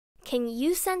Can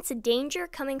you sense a danger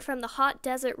coming from the hot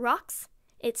desert rocks?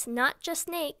 It's not just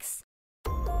snakes.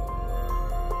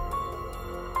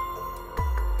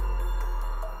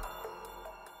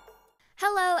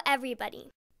 Hello, everybody.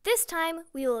 This time,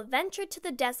 we will venture to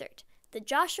the desert, the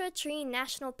Joshua Tree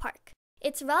National Park.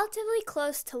 It's relatively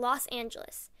close to Los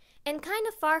Angeles and kind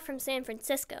of far from San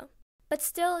Francisco, but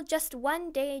still just one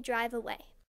day drive away.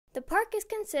 The park is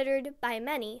considered by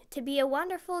many to be a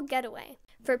wonderful getaway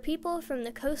for people from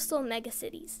the coastal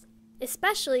megacities,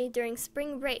 especially during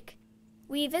spring break.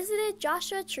 We visited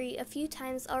Joshua Tree a few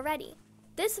times already.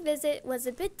 This visit was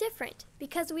a bit different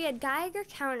because we had Geiger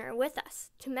counter with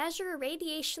us to measure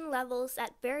radiation levels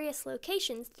at various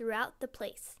locations throughout the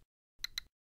place.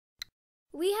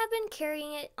 We have been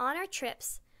carrying it on our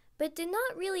trips, but did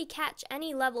not really catch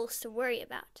any levels to worry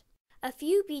about. A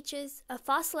few beaches, a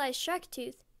fossilized shark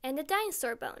tooth, and a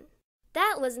dinosaur bone.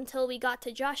 That was until we got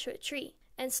to Joshua Tree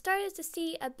and started to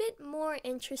see a bit more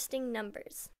interesting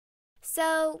numbers.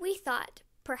 So we thought,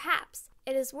 perhaps,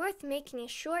 it is worth making a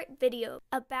short video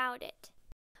about it.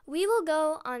 We will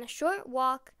go on a short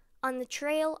walk on the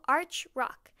trail Arch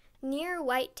Rock near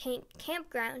White Tank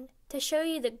Campground to show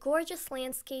you the gorgeous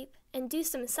landscape and do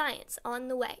some science on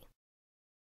the way.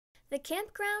 The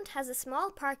campground has a small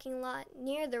parking lot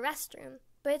near the restroom,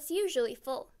 but it's usually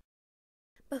full.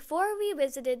 Before we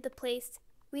visited the place,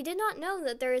 we did not know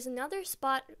that there is another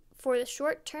spot for the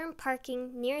short-term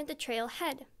parking near the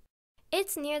trailhead.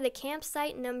 It's near the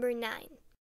campsite number 9.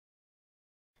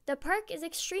 The park is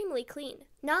extremely clean,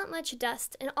 not much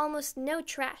dust and almost no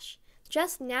trash,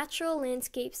 just natural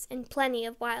landscapes and plenty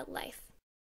of wildlife.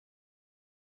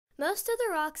 Most of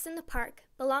the rocks in the park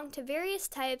belong to various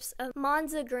types of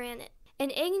Monza granite,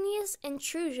 an igneous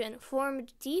intrusion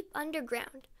formed deep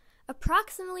underground,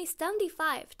 approximately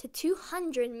 75 to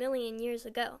 200 million years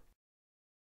ago.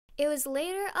 It was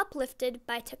later uplifted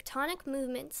by tectonic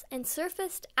movements and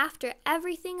surfaced after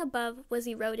everything above was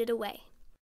eroded away.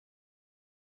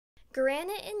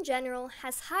 Granite in general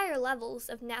has higher levels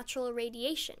of natural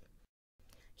radiation.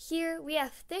 Here we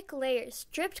have thick layers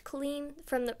stripped clean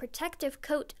from the protective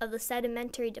coat of the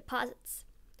sedimentary deposits.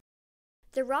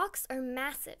 The rocks are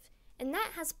massive, and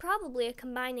that has probably a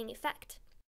combining effect.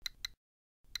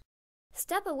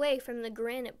 Step away from the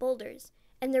granite boulders,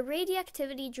 and the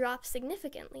radioactivity drops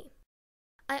significantly.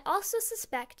 I also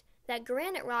suspect that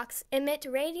granite rocks emit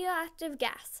radioactive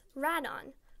gas,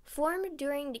 radon, formed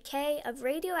during decay of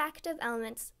radioactive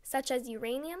elements such as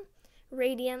uranium,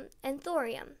 radium, and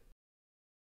thorium.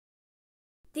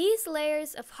 These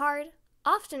layers of hard,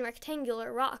 often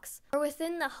rectangular rocks are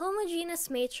within the homogeneous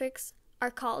matrix are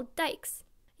called dikes.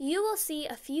 You will see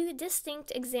a few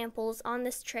distinct examples on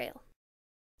this trail.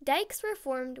 Dikes were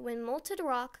formed when molten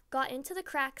rock got into the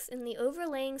cracks in the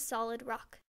overlaying solid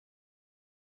rock.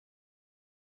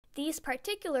 These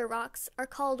particular rocks are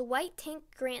called white tank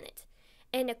granite,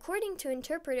 and according to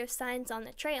interpretive signs on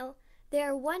the trail, they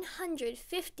are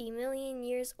 150 million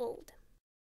years old.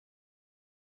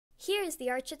 Here's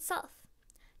the arch itself.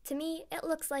 To me, it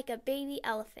looks like a baby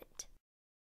elephant.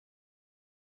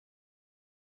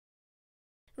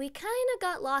 We kinda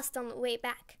got lost on the way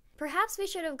back. Perhaps we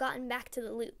should have gotten back to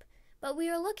the loop, but we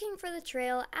were looking for the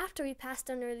trail after we passed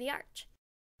under the arch.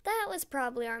 That was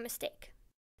probably our mistake.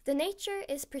 The nature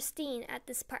is pristine at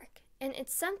this park, and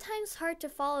it's sometimes hard to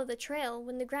follow the trail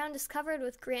when the ground is covered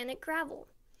with granite gravel.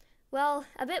 Well,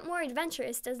 a bit more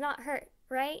adventurous does not hurt,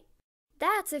 right?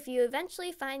 That's if you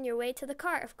eventually find your way to the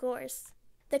car, of course.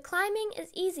 The climbing is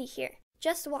easy here.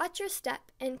 Just watch your step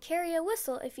and carry a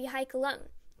whistle if you hike alone,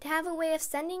 to have a way of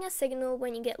sending a signal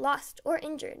when you get lost or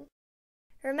injured.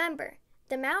 Remember,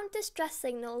 the mount distress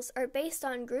signals are based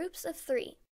on groups of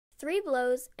 3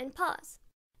 blows and pause,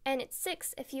 and it's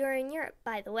 6 if you are in Europe,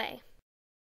 by the way.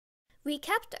 We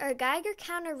kept our Geiger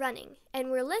counter running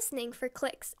and were listening for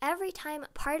clicks every time a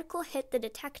particle hit the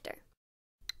detector.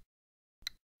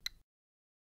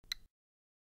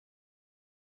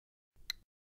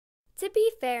 To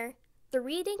be fair, the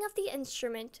reading of the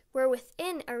instrument were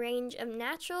within a range of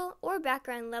natural or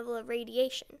background level of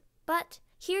radiation. But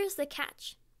here's the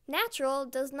catch. Natural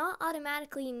does not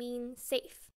automatically mean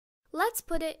safe. Let's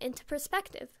put it into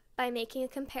perspective by making a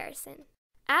comparison.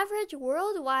 Average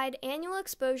worldwide annual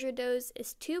exposure dose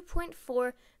is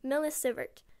 2.4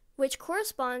 millisievert, which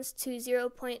corresponds to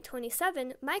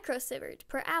 0.27 microsievert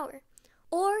per hour,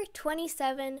 or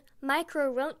 27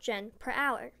 microroentgen per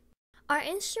hour. Our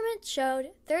instrument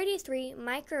showed 33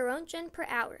 microroentgen per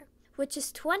hour, which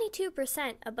is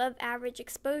 22% above average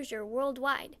exposure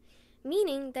worldwide,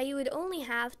 meaning that you would only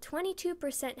have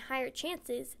 22% higher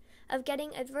chances of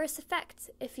getting adverse effects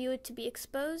if you were to be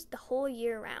exposed the whole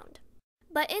year round.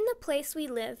 But in the place we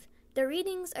live, The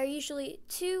readings are usually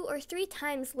 2 or 3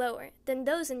 times lower than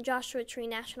those in Joshua Tree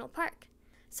National Park.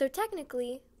 So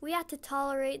technically, we have to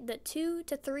tolerate the 2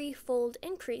 to 3-fold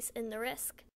increase in the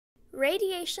risk.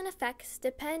 Radiation effects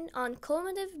depend on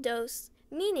cumulative dose,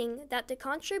 meaning that the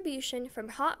contribution from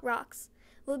hot rocks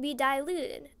will be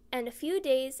diluted, and a few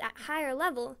days at higher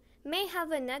level may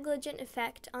have a negligent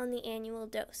effect on the annual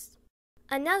dose.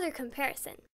 Another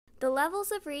comparison. The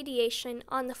levels of radiation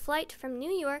on the flight from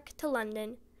New York to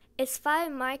London is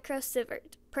 5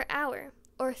 microsievert per hour,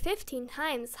 or 15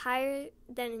 times higher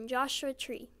than in Joshua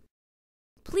Tree.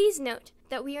 Please note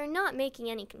that we are not making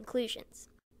any conclusions.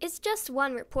 It's just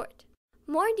one report.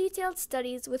 More detailed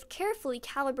studies with carefully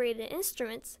calibrated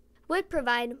instruments would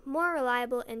provide more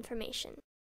reliable information.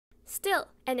 Still,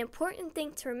 an important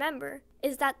thing to remember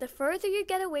is that the further you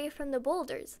get away from the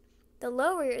boulders, the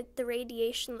lower the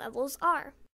radiation levels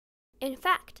are. In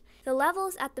fact, the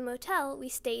levels at the motel we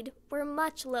stayed were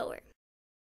much lower.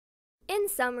 In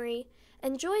summary,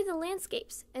 enjoy the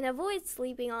landscapes and avoid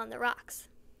sleeping on the rocks.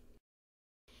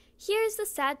 Here's the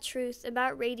sad truth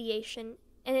about radiation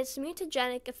and its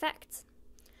mutagenic effects.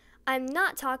 I'm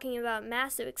not talking about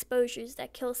massive exposures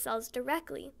that kill cells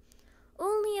directly,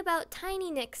 only about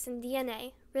tiny nicks in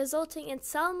DNA resulting in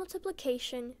cell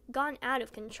multiplication gone out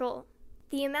of control.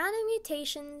 The amount of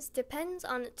mutations depends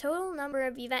on the total number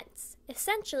of events,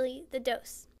 essentially the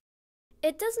dose.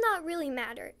 It does not really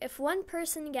matter if one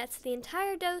person gets the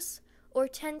entire dose or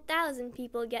 10,000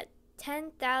 people get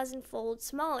 10,000-fold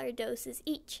smaller doses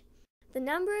each. The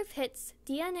number of hits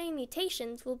DNA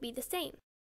mutations will be the same.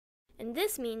 And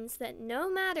this means that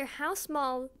no matter how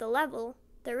small the level,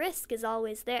 the risk is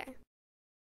always there.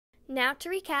 Now to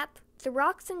recap, the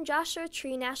rocks in Joshua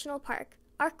Tree National Park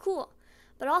are cool,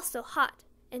 but also hot,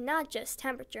 and not just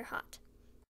temperature hot.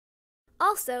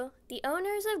 Also, the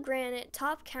owners of granite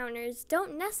top counters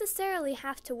don't necessarily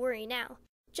have to worry now.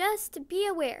 Just be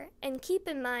aware and keep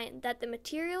in mind that the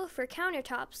material for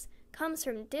countertops comes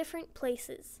from different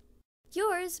places.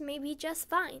 Yours may be just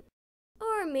fine,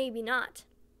 or maybe not.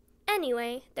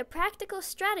 Anyway, the practical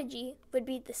strategy would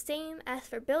be the same as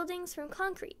for buildings from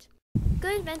concrete.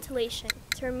 Good ventilation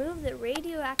to remove the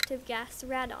radioactive gas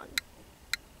radon.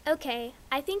 Okay,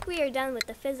 I think we are done with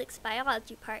the physics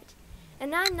biology part,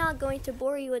 and I'm not going to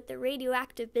bore you with the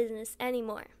radioactive business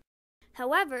anymore.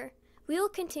 However, we will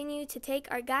continue to take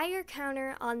our Geiger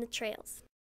counter on the trails.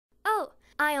 Oh,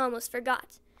 I almost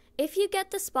forgot. If you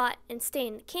get the spot and stay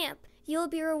in the camp, you will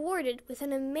be rewarded with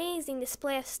an amazing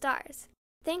display of stars,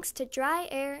 thanks to dry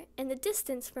air and the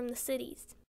distance from the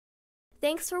cities.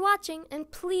 Thanks for watching,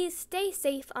 and please stay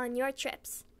safe on your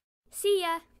trips. See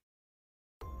ya!